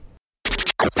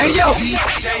Hey yo,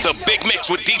 The Big Mix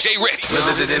with DJ Ritz.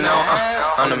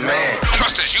 I'm the man.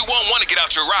 Trust us, you won't want to get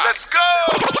out your ride. Let's go.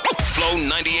 Flow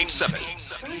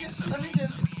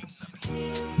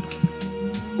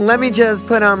 98.7. Let me just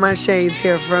put on my shades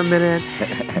here for a minute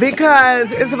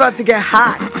because it's about to get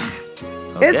hot.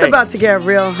 Okay. It's about to get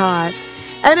real hot.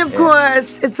 And of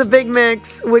course, it's a Big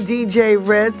Mix with DJ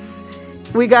Ritz.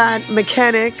 We got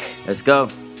Mechanic. Let's go.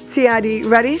 TID,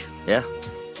 ready? Yeah.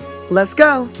 Let's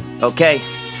go. Okay.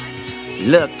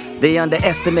 Look, they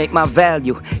underestimate my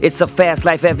value. It's a fast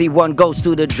life, everyone goes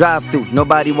through the drive-thru.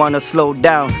 Nobody wanna slow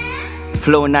down.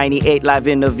 Flow 98 live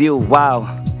interview, wow.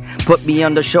 Put me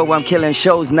on the show, I'm killing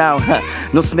shows now.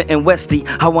 No Smith and Westie,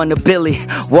 I want a Billy.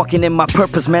 Walking in my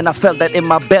purpose, man, I felt that in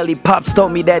my belly. Pops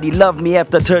told me that he loved me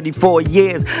after 34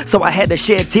 years. So I had to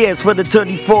shed tears for the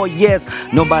 34 years.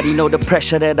 Nobody know the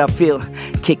pressure that I feel.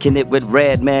 Kicking it with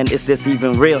Red, man, is this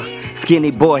even real?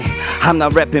 Skinny boy, I'm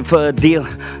not repping for a deal.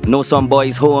 Know some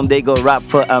boys home, they go rap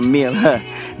for a meal.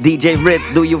 DJ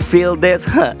Ritz, do you feel this?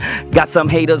 Got some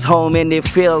haters home in their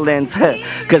feelings.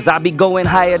 Cause I be going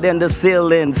higher than the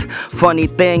ceilings. Funny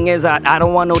thing is, I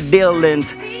don't want no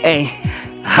dealings. Hey.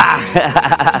 Pull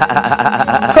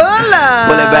up.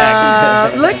 Pull it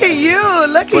back. Look at you.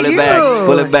 Pull it back.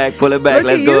 Pull it back. Pull it back. Look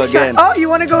Let's at go you, again. Oh, you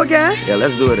want to go again? Yeah,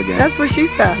 let's do it again. That's what she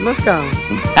said. Let's go.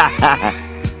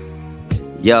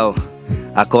 Yo,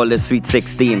 I call this Sweet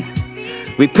 16.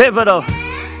 We pivotal.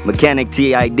 Mechanic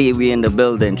TID, we in the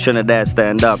building. Trinidad,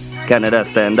 stand up. Canada,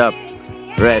 stand up.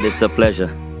 Red, it's a pleasure.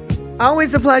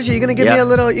 Always a pleasure. You're gonna give me a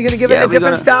little. You're gonna give it a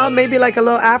different style, maybe like a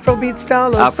little Afrobeat style, a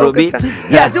little Afrobeat.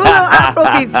 Style. Yeah, do a little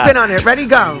Afrobeat spin on it. Ready,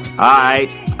 go. All right.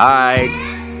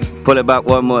 Pull it back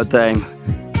one more time.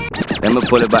 Let me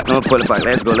pull it back.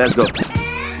 Let's go.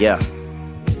 Yeah.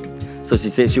 So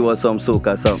she said she wants some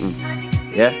soca or something.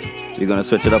 Yeah. You're gonna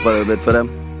switch it up a little bit for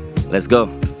them. Let's go.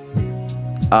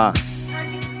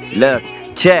 Look,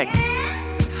 check.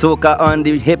 Soca on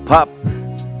the hip hop.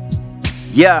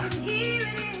 Yeah.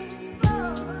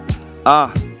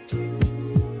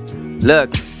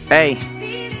 Look, hey.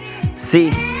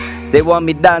 See, they want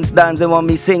me dance, they want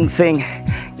me sing.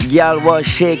 Girl was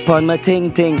shake pon my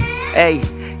ting. Hey,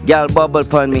 girl bubble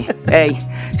pon me. Hey,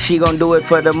 she gon' do it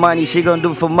for the money, she gon'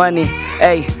 do it for money.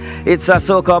 Hey, it's a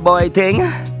soca boy thing.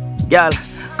 Girl,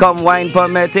 come wine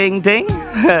pon my ting.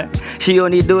 She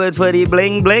only do it for the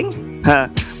bling.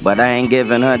 But I ain't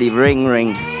giving her the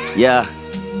ring. Yeah.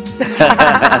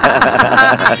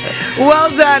 Well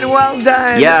done.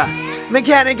 Yeah.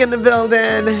 Mechanic in the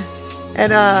building.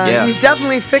 And he's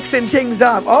definitely fixing things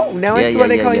up. Oh, now I see why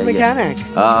they call you Mechanic.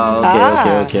 Oh,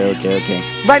 okay.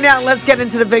 Right now, let's get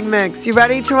into the Big Mix. You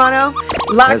ready, Toronto?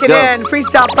 Lock it in.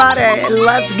 Freestyle Friday.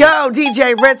 Let's go.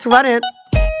 DJ Ritz, run it.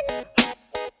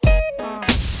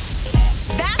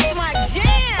 That's my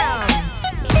jam.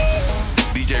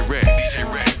 DJ Ritz.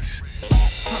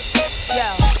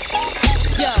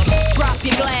 Yo, drop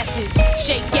your glasses,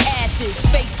 shake your asses,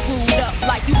 face screwed up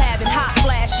like you having hot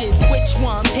flashes. Which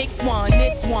one? Pick one.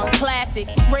 This one classic.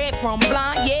 Red from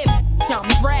blind, yeah, I'm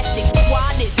drastic.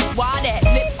 Why this? Why that?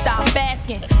 Lip stop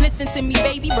basking. Listen to me,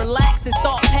 baby, relax and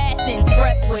start passing.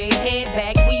 Expressway, head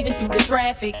back, weaving through the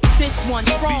traffic. This one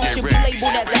strong should be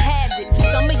labeled as a hazard.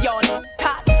 Some of y'all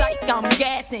hot psych, I'm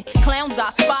gassing. Clowns,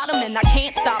 I spot them and I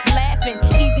can't stop laughing.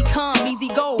 Easy come, easy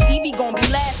go, Evie gon' be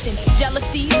lasting.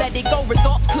 Jealousy, let it go,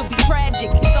 results could be tragic.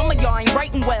 Some of y'all ain't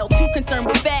writing well, too concerned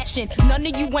with fashion. None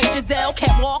of you ain't Giselle,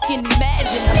 can't walk and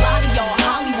imagine. A lot of y'all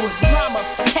Hollywood drama,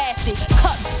 cast it,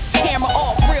 cut, camera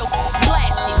off, real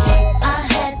blasted. I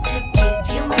had to give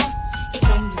you more, it's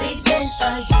only been a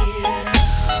year.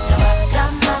 Now I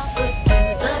got my foot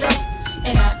through the door,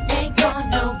 and I ain't going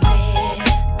nowhere.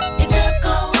 It took a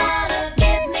while to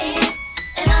get me,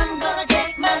 and I'm gonna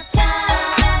take my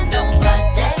time. Don't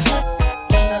fight that good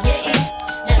in your ear,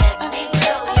 now let me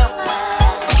blow your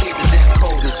mind. It's as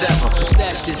cold as ever, so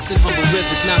stash this in humble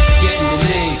rivers, not forgetting the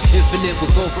name. Infinite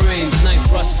with gold frames,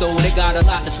 knife rust though, they got a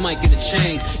lot that's Mike in the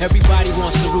chain. Everybody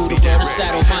wants to rule the world, to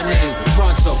saddle my name.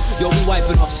 Pronto, yo, we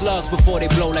wiping off slugs before they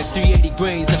blow like 380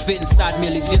 grains that fit inside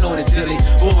millies, you know the dilly.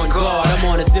 On guard, I'm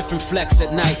on a different flex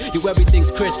at night. Yo, everything's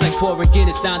crisp like pouring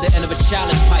Guinness down the end of a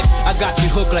chalice pipe. I got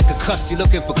you hooked like a cuss, you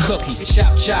looking for cookie.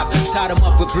 Chop, tied them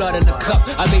up with blood in a cup.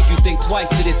 I made you think twice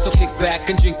to this, so kick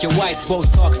back and drink your whites.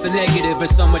 Both talks are negative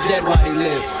and some are dead while they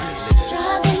live.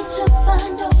 Striving to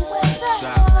find a way.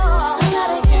 I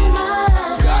gotta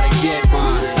get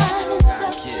mine. Finding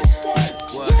such a day.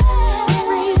 It's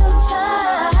freedom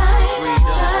time.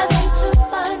 Striving to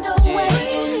find a way.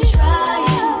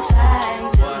 Trying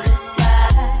times in this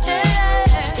life.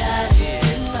 Gotta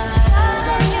get mine.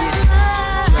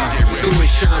 Do it,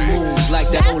 shine moves like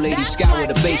that old old ladies scour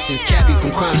the basins. Cappy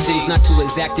from crime cities, not too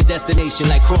exact a destination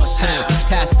like crosstown.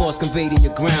 Task force conveyed in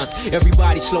your grounds.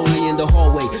 Everybody slowly in the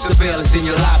hallway, surveillance in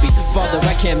your lobby. Father,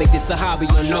 I can't make this a hobby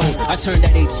unknown. I turned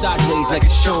that 8 sideways like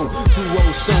it's shown. 2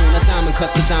 rows sewn, a diamond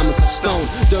cuts stone.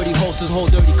 Dirty horses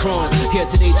hold dirty crowns. Here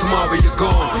today, tomorrow you're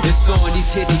gone. It's on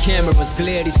these hidden cameras,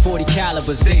 glare these 40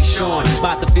 calibers, they shone.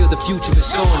 About to feel the future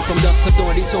is on. From dusk to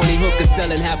dawn, these only hookers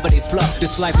selling half of they fluff.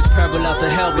 This life is parallel to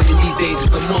hell, but in these days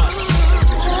it's a must.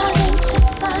 Trying to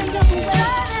find a way. I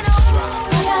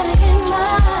gotta get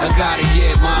mine. I gotta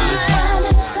get mine. Find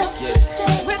myself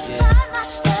today. It's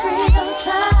freedom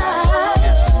time.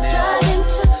 Trying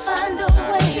to find a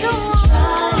way.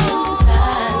 Trying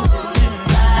times in this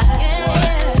life.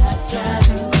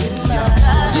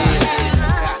 Gotta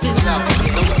get mine.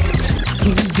 Who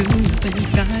do you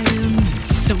think I am?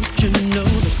 Don't you know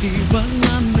that he was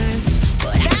my man?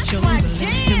 That's my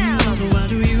jam. Why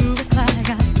do you act like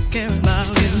I still care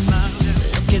about him?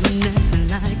 Looking at me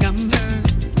like I'm hurt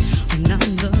when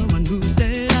I'm the one who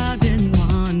said I didn't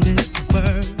want it to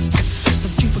work.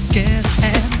 Don't you forget I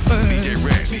had first. DJ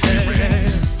Ritz.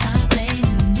 Stop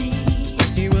blaming me.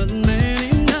 He wasn't man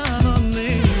enough for me.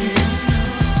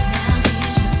 Now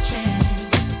here's your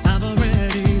chance. I've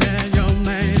already had your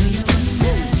man,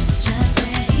 Just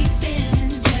where he's been.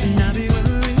 and I'll be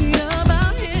worried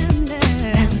about him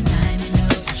now. It's time to know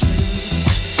the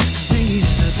truth. I think he's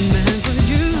just a man for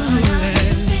you. Do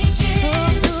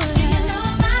you know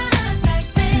my husband?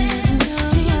 Do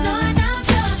you know I'm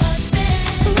your husband?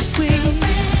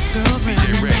 Girlfriend,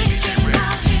 DJ Ritz.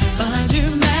 but you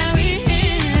marry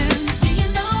him. Do you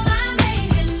know I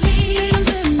made him leave?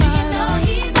 Do you know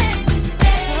he meant to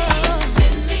stay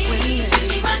with me?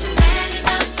 He wasn't man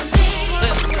enough for me.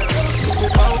 Go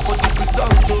out for the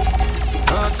result, oh.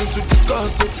 Nothing to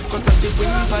discuss, oh. Cause I did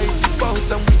win by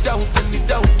default and without any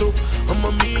doubt, oh. I'm a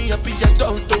me happy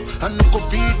adult, oh. I no go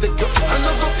feed the joy, I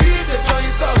no go feed the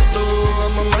joys out, oh.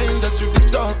 I'm a mind that's really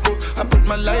dark, oh. I put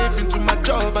my life into my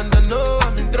job and I know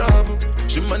I'm in trouble.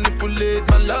 She manipulate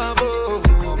my love, oh.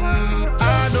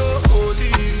 I know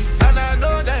holy and I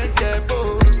know that get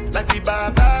boss. Like the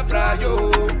Baba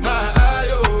Frayo, my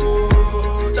ayo,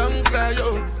 don't cry,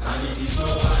 oh. I need to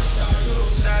go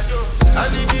and shadow. I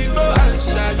need to go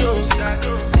and shadow.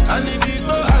 I need to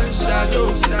go and shadow.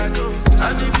 I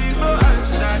need to go and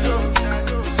shadow.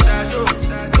 Shadow. I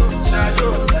need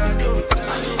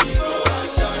to go and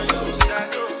shadow. I need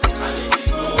to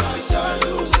go and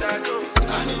shadow. I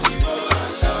need to go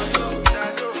and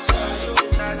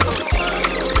shadow.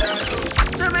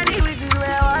 So many reasons why I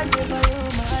want it for you,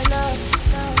 my love.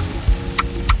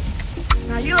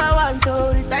 Now you I want to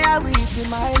retire with you,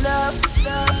 my love.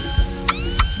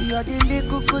 See all the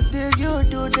little good things you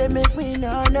do, they make me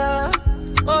no.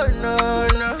 Oh no.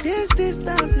 This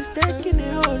distance is taking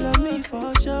a hold of me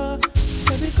for sure.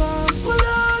 Baby, come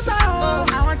closer. Oh,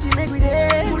 I want to make me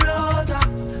there. Closer.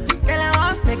 Girl, I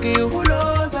want make you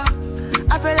closer.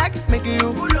 I feel like making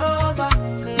you closer.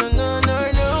 No.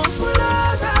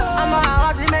 Closer. I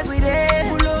want to make me there.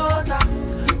 Closer.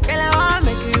 Girl, I want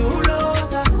make you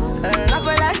closer. I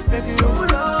feel like making you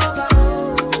closer.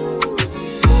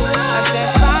 I said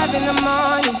 5 in the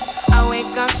morning. I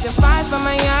wake up to 5 for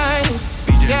my yearning.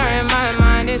 Yeah, in my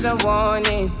mind is a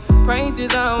warning. Pray to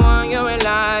the one you're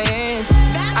relying.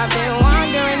 I've been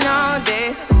wondering all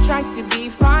day. I tried to be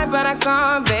fine, but I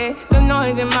can't be. The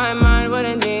noise in my mind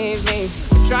wouldn't leave me.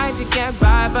 I tried to get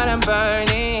by, but I'm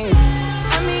burning.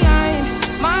 And behind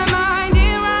my mind,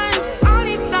 it runs. All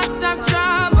these thoughts have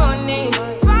troubled me.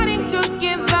 Fighting to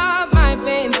give up my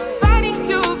pain. Fighting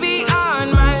to be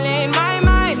on my lane. My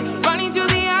mind running to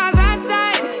the other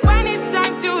side. When it's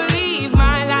time to leave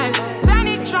my life, then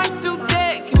it tries to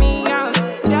take me out.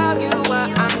 Tell you what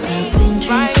I'm I've been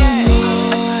drinking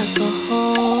more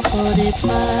alcohol for the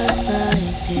past 5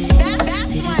 days.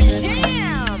 Did you check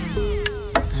on me?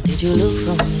 Now did you look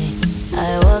for me?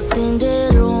 I walked in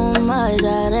the room, eyes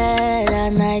are red,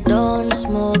 and I don't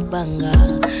smoke banga.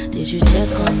 Did you check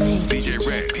on me? DJ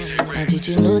Ritz. Now did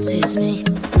you notice me?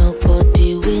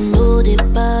 Nobody will know the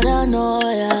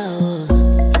paranoia. Oh.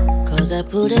 Cause I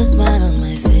put a smile on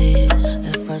my face,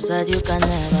 a facade you can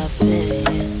never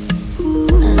face.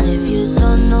 And if you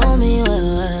don't know me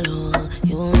well, oh,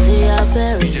 you won't see I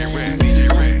bury my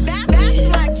inside my grave.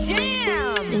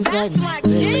 Inside my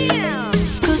grave.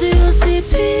 Cause you see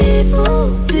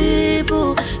people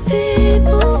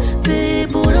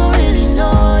don't really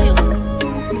know you.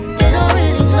 They don't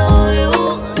really know you.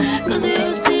 Cause you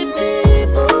see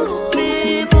people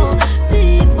they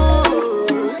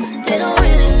don't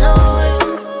really know you.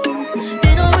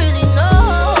 They don't really know.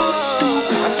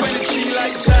 I'm 23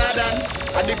 like Jordan,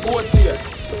 and the goat here.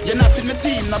 You're not in the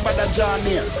team, now bother John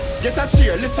here. Get a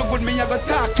cheer, listen good, me I go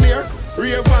talk clear.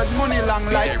 Ravers money long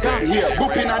like come here.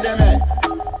 Boop inna them head.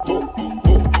 Boop, boop,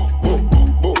 boop,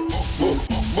 boop, boop,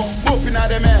 boop, boop inna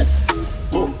them head.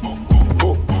 Boop, boop,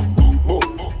 boop,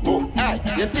 boop. Aye,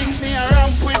 you think me a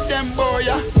ramp with them boy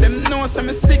ya? Them know some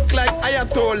me sick like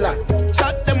Ayatollah.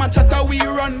 Chat them a chatter we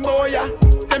run boy ya.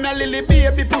 Them a lily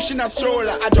baby pushing a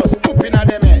stroller. I just boop inna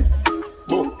them head.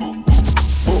 Boop, boop,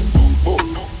 boop,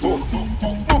 boop,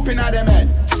 boop inna them head.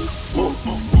 Boop,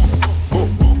 boop,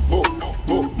 boop,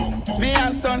 boop. Me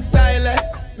and son style,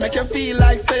 make you feel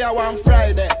like say I want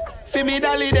Friday. Feel me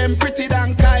dolly them pretty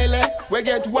than Kylie. We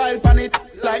get wild on it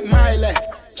like Miley.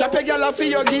 Chop a girl off for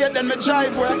your gate, then me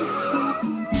drive way.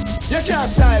 You can't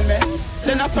style me.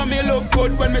 Then I saw me look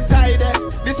good when me tidy.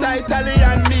 This a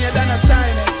Italian made and a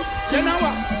Chinese. You know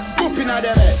what? Boop inna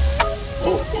them head.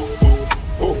 Boop, boop,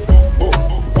 boop,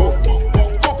 boop,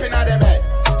 boop inna them head.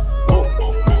 Boop,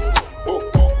 boop, boop,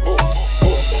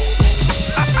 boop.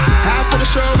 After the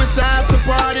show, it's after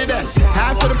party then.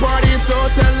 After the party, it's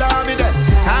hotel lobby then.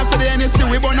 After the NSC,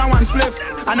 we burn a one spliff.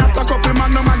 And after a couple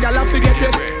magnum, a gal forget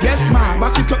it. Yes, man,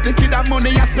 back it up, the kid have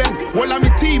money you spend. All of me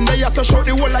team, they so shout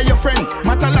the whole of your friend.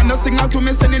 Matalanda sing out to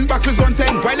me, sending back on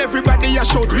 10. While everybody a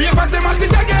shout, ravers them at it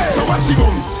again. So watch the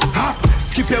guns, hop,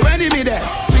 skip your enemy there.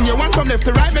 Swing your one from left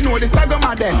to right, me know this I go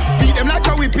mad then. Beat them like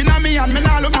a whipping on me and me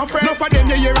nah look no friend. Enough of them,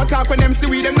 you hear a talk when them see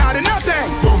we them not do nothing.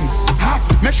 Booms, hop,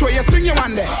 make sure you swing your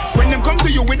one there. When them come to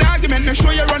you with argument, make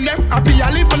sure you run them. I be a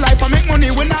live a life, I make money,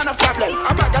 we not a problem.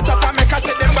 I bag a chat and make I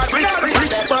set them back, we not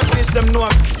rich badness, them know a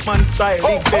man style.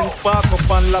 Big Ben spark up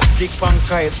and last stick pan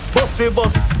kite. Bus we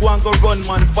bus, go and go run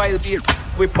man file beat.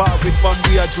 We part with from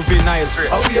we are juvenile.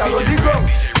 How we are on the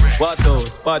grounds. What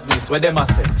else? Badness, where them a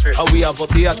say? How we have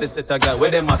up here to set a guy,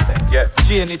 where them a say?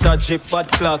 Chain it a jip,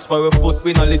 bad clocks for a foot.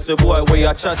 We no listen boy, where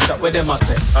you chat, where them a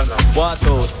say? What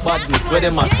else? Badness, where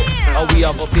them a say? How we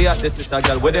have up here to set a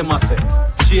guy, where them a say?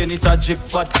 Chain it a jip,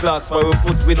 bad clocks for a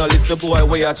foot. We no listen boy,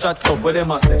 where you chat up, where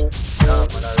them a say?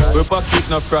 We pocket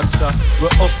no fracture. We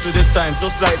up to the time,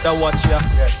 just like the watcher.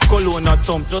 Cologne a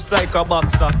thump, just like a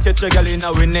boxer. Catch a girl in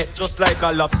our net, just like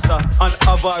a lobster. And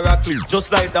have a clip,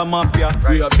 just like the mafia.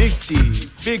 We are big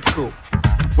thief, big crook.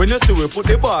 When you see we put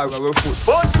the bar on our foot,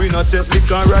 but we not take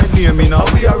liquor right near me now.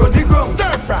 We are on the ground.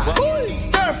 Stir fry,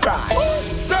 stir fry,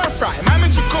 stir fry. Mama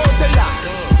Chicote ya.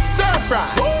 Stir fry,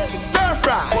 stir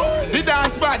fry. The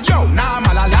dance bad, yo, now I'm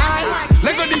all alive.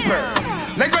 Lego the bird,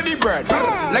 Lego the bird,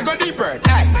 Lego the bird,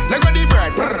 hey, Lego the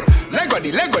bird, Lego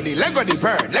the bird, Lego the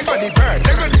bird, Lego the bird,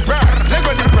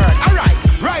 Lego the bird. All right,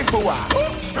 rifle war,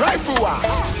 rifle war.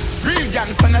 Real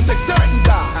gangster not take certain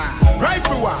dog.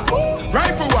 Rifle war,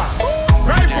 rifle war,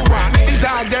 rifle war. Make the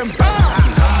dog them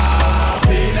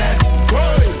happiness.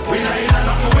 We not in a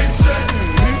nothing with stress.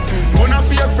 Gonna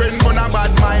fake friend, gonna bad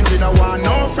mind. We no want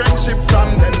no friendship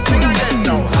from them. Sing again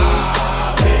now.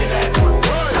 Happiness.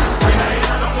 We not in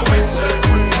a nothing with stress.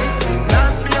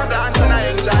 Dance me a dance and I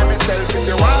enjoy myself. If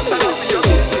you want to know for your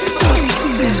business.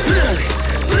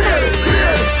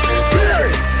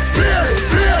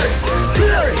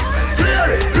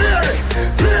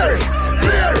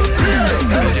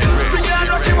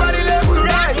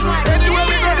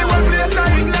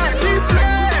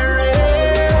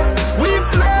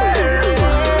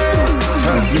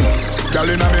 Girl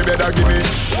inna me bed a gimme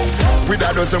with a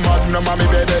dozen magnum on me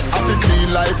bed. I feel clean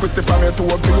like pussy from your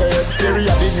toe up to your head. Theory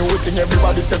of the new thing,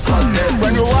 everybody says swag neck.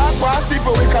 When you walk past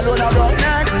people, we call on a rock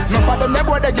neck. Enough of them, they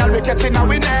boy, the girl we catching a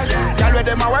we neck. Girl with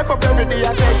them, my wife up every day,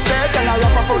 I take set. And I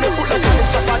wrap up on the foot like a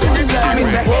shop at the reflex. Me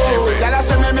say, whoa, girl I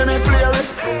say me flare it.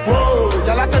 Whoa,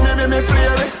 girl I say me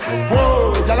flare it.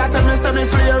 Whoa, girl I tell me say me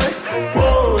flare it.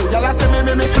 Whoa, girl I say me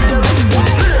flare it.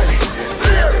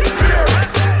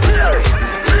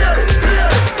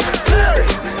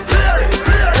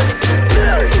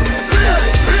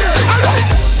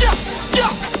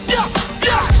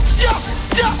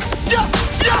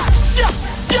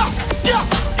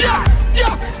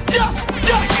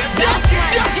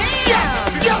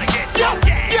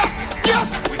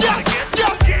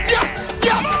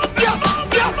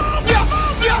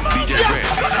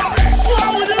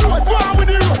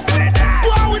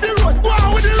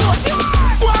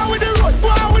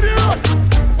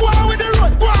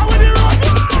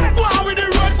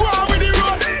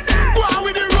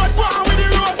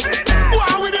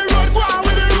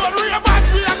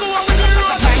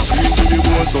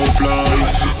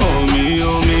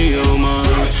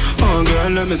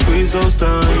 Me squeeze those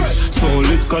thighs, so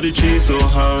lit 'cause the cheese so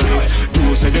high.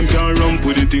 You say them can't run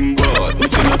with the thing, but we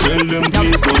still tell them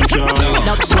please don't try.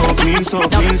 So clean,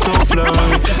 so fly.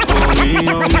 Oh me,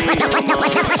 oh my.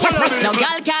 No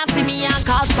girl can't see me me and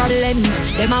cause problem.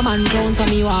 Them a man clown so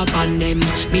me walk on them.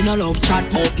 Me no love chat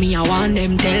but me I want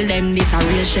them. Tell them this a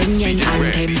real Schengen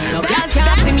anthem. No girl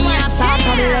can't see me and start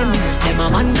problem. Them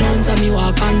a man clown so me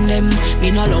walk on them.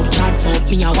 Me no love chat but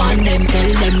me I want them.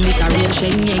 Tell them this a real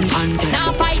Schengen anthem.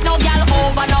 Now fight no girl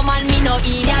over no man, me no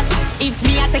idiot. If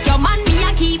me a take your man, me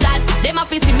a keep that. Them a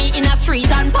see me in a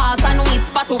street and pass and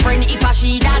whisper to friend if I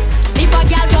she that. If a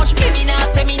girl touch me, me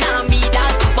nah say me nah be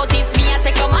that. But if me a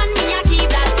take your man, me a keep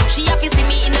that. She a see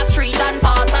me in a street and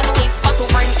pass and whisper to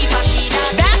friend if I she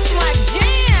that. That's my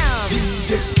jam.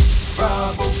 DJ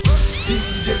Bravo,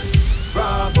 DJ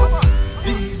Bravo,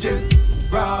 DJ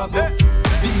Bravo,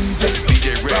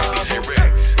 DJ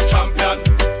Rex, champion,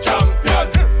 champion,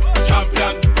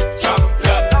 champion,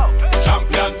 champion,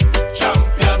 champion,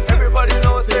 champion. Everybody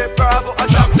knows say Bravo a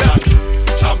champion,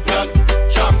 champion,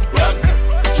 champion,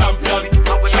 champion.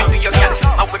 How we do your girl?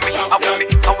 How we do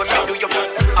your girl?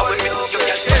 How we do your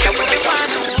girl?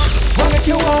 Wanna make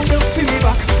you warm block for me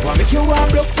back? Wanna make you warm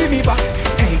block for me back?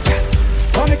 Hey girl,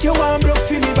 wanna make you warm block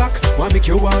for me back? Wanna make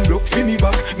you warm block for me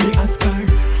back? Me ask her.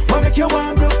 Wanna make you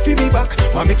warm block for me back?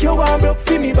 Wanna make you warm block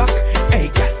for me back? Hey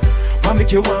girl, wanna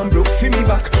make you warm block for me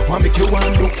back? Wanna make you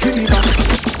warm block for me back?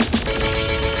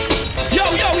 Yo,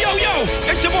 yo, yo, yo!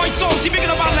 It's your boy Salty, big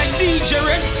up about like DJ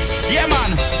Ritz. Yeah,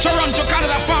 man. Toronto,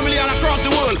 Canada, family, and across the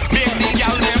world. Make the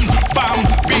gal them bam,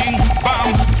 bing,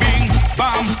 bam, bing,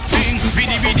 bam, bing,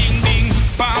 biddy, biding, ding,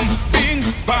 bam, bing,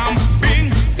 bam,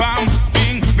 bing, bam,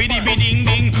 bing, biddy, biding,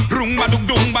 ding, rum, baduk,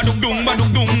 dung, baduk, dung,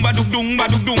 baduk, dung, baduk, dung,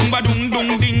 baduk, dung, badung,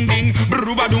 dung, ding, ding,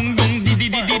 bru, badung, dung, di, di,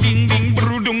 di, di, ding, ding,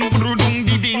 bru, dung,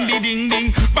 di, ding, di, ding,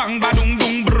 ding, bang, badung,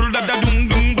 dung, bru, da, da, dung,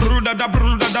 dung, bru, da, da,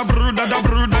 bru, da, da, bru, da, da,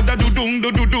 bru, da, da, du, dung,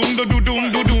 du, du, dung, du, du,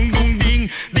 dung, du, dung, dung, ding,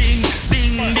 ding,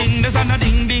 ding, ding, the sun a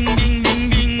ding, ding, ding, ding,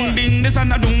 ding, ding, the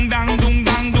sun a dung, dang, dung,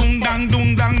 dang, dung, dang,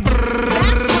 dung, dang,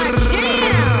 brrrr,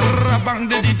 bang,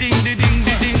 the ding, the ding,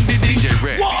 the ding, the ding. DJ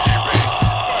Rex.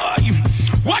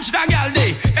 Watch that gal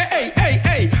day, hey, hey, hey,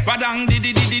 hey, badang, di,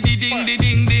 di, di, di, di, ding, di,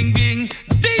 ding, ding, ding.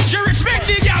 DJ Rex, make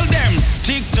the gal them.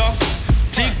 Tick tock,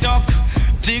 tick tock,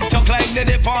 tick tock like they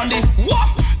dip on the what?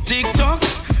 Tick tock,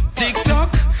 tick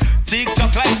tock. Tick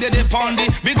tock like they dip on the.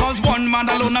 Because one man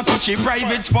alone a touch a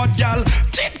private spot, gal.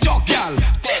 Tick tock, gal.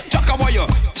 Tick tock a boy, yo.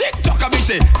 Tick tock a me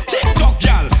say. Tick tock,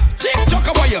 gal. Tick tock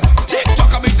a boy, yo. Tick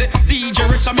tock a me say. DJ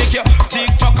Rich a make you.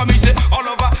 Tick tock a me say. All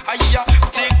over, yeah.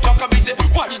 Tick tock a me say.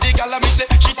 Watch the gal a me say.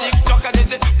 She tick tock a they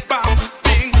say. Bam,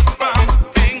 bing, bam,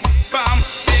 bing, bam,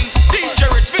 bing. DJ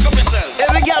Rich, pick up yourself.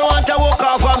 Every gal want to walk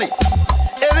off on me.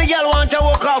 Every gal want to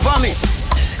walk off on me.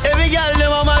 Every gal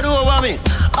them a mad over me.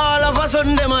 All of a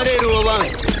sudden them a dead over me.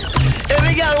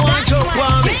 Every girl want choke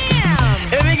on me.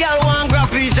 Every girl want grab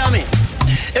piece of me.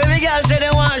 Every girl say they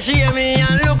want share me.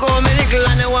 And look how me little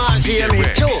and they want share me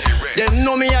too. Them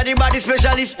know me a the body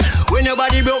specialist. When your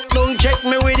body broke, don't check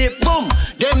me with it. Boom.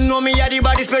 Them know me a the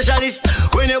body specialist.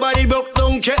 When your body broke,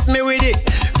 don't check me with it.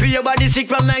 For your body sick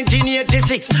from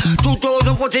 1986.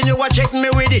 2014 you a check me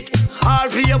with it. All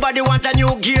for your body want a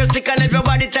new gear stick. And if your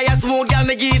body tire smooth, girl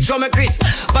me give it some Chris.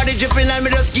 Body dripping and me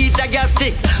just get a gas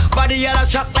stick. Body yellow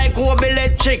shock like Kobe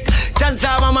electric. Chance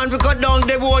of a man we cut down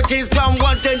the voltage from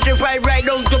 125 right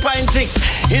down to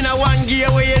 0.6. In a one gear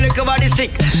where you look a body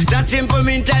sick. That simple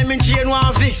mean time in chain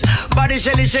one fix. Body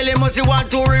shelly must you want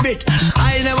to ribbit.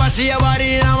 I never see your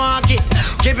body in a market.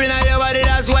 Keeping on your body,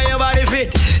 that's why your body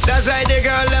fit. That's why the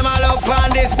girl them all up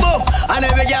on this boom. And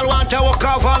every girl want to walk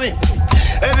off on me.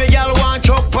 Every girl want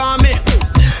choke on me.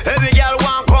 Every girl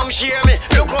want come share me.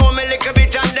 Look how me lick a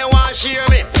bit and they want share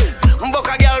me. Book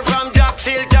a girl from Jack's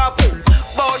Hilltop.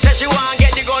 Boss says she want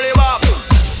get the gully bop.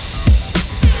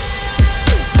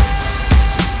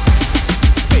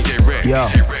 Yo,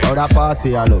 how that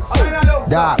party a looks?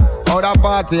 Dog, how that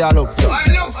party a looks?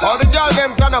 How the girl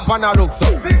them turn up and a looks?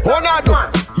 How not do?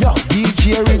 Yo,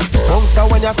 DJ Ritz, bounce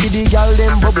when you feel the girl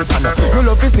them bubble pan. You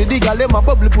love to see the girl them a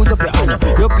bubble put up your hand.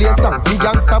 You play a song, the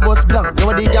gangsta bus blank.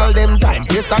 Now the girl them time,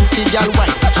 play song, the girl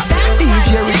white.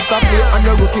 DJ Ritz a play on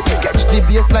the rookie. Catch the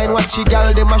bassline, watch the girl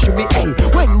them a should be. Hey,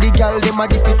 when the girl them a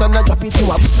dip it and a drop it, you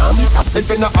a now me stop if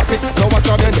you not happy. So what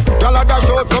you then? Girl a dash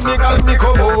out, so me girl me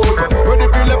come out. Ready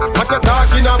for left, what you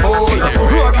talking about?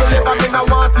 Road me never me no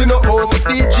want see no house.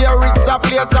 DJ Ritz a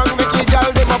play a song, make the girl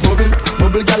them a bubble,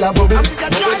 bubble girl a bubble.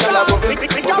 Bubble girl a bubble,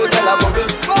 bubble girl a bubble,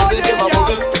 bubble them a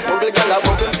bubble, bubble girl a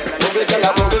bubble, bubble girl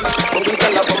a bubble, bubble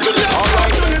girl a bubble.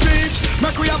 Alright to the beach,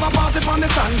 make we have a party on the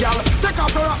sand, girl. Take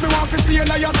off your rock, me want to see you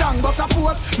now your tongue. But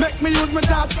suppose, make me use my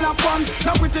touch, snap one.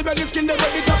 Now pretty belly skin, they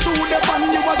ready to do the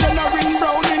pan. You a generating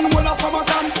brown in all of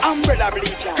summertime. Umbrella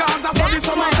bleacher. Cause I saw the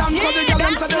summertime, so the girl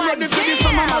them say they ready for the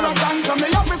summer marathon. So me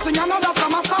have to sing another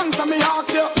summer song, so me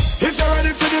ask you. If you're ready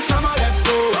for the summer, let's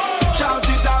go. Shout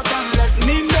it out and let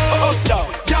me know.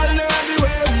 Girl, know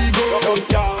everywhere we go.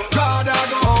 God, I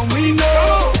go home, we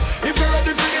know. If you're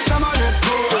ready for the summer, let's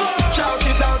go. Shout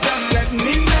it out and let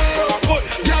me know.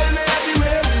 Girl, know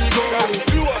everywhere we go.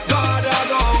 God, I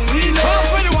go home, we know.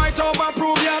 Pass me the white over,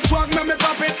 prove your swag, make me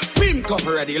pop it. Pink up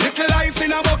ready, little ice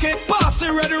in a bucket. Pass it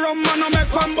ready, rum man, I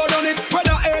make fun, but on it.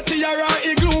 Whether 80 or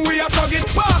igloo, we a tug it.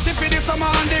 Party for the summer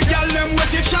and the girl them